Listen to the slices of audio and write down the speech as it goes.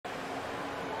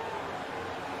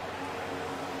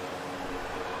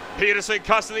Peterson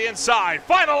cuts to the inside.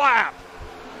 Final lap.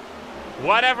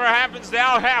 Whatever happens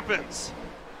now happens.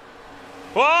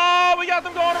 Oh, we got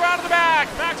them going around to the back.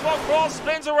 Maxwell Cross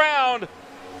spins around.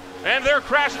 And they're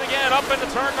crashing again up into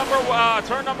turn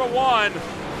number one.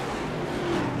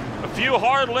 A few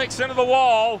hard licks into the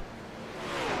wall.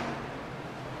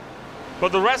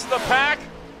 But the rest of the pack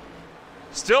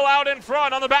still out in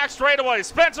front on the back straightaway.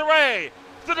 Spencer Ray,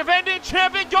 the defending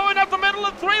champion, going up the middle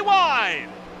of 3 wide.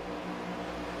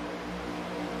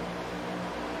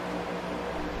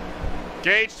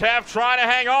 Gage Taft trying to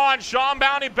hang on. Sean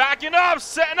Bounty backing up,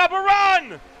 setting up a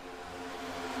run.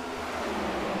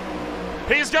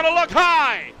 He's going to look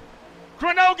high.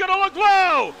 Grinnell going to look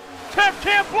low. Taft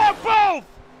can't block both.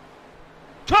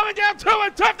 Coming down to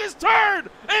it, Taft is turned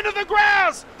into the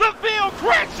grass. The field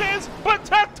crashes, but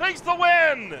Taft takes the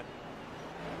win.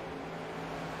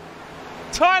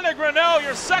 Tyler Grinnell,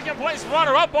 your second place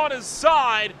runner up on his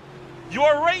side.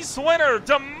 Your race winner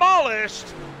demolished,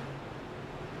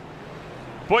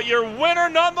 but your winner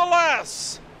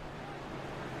nonetheless.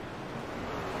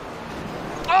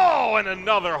 Oh, and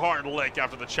another hard lick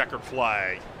after the checkered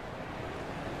flag.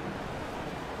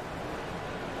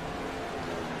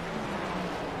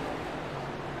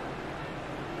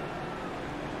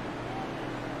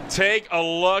 Take a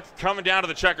look coming down to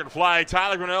the checkered flag.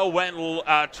 Tyler Grinnell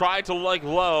tried to look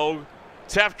low.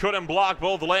 Taft couldn't block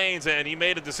both lanes, and he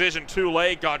made a decision too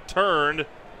late, got turned.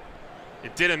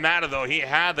 It didn't matter, though. He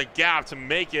had the gap to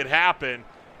make it happen.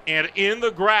 And in the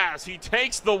grass, he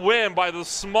takes the win by the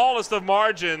smallest of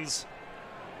margins.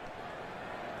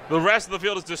 The rest of the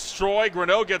field is destroyed.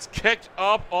 Grinnell gets kicked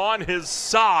up on his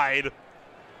side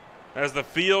as the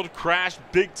field crashed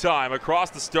big time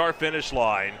across the start-finish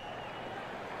line.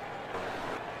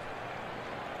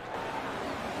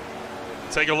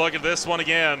 Take a look at this one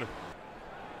again.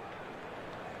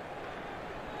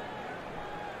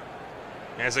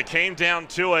 As it came down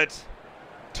to it,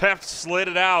 Taft slid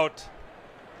it out.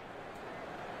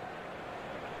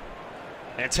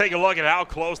 And take a look at how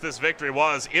close this victory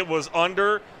was. It was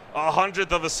under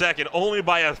 100th of a second, only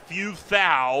by a few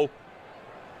thou.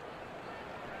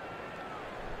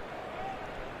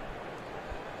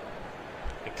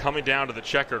 And coming down to the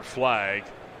checkered flag,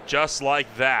 just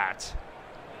like that.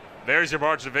 There's your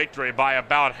margin of victory by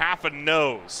about half a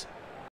nose.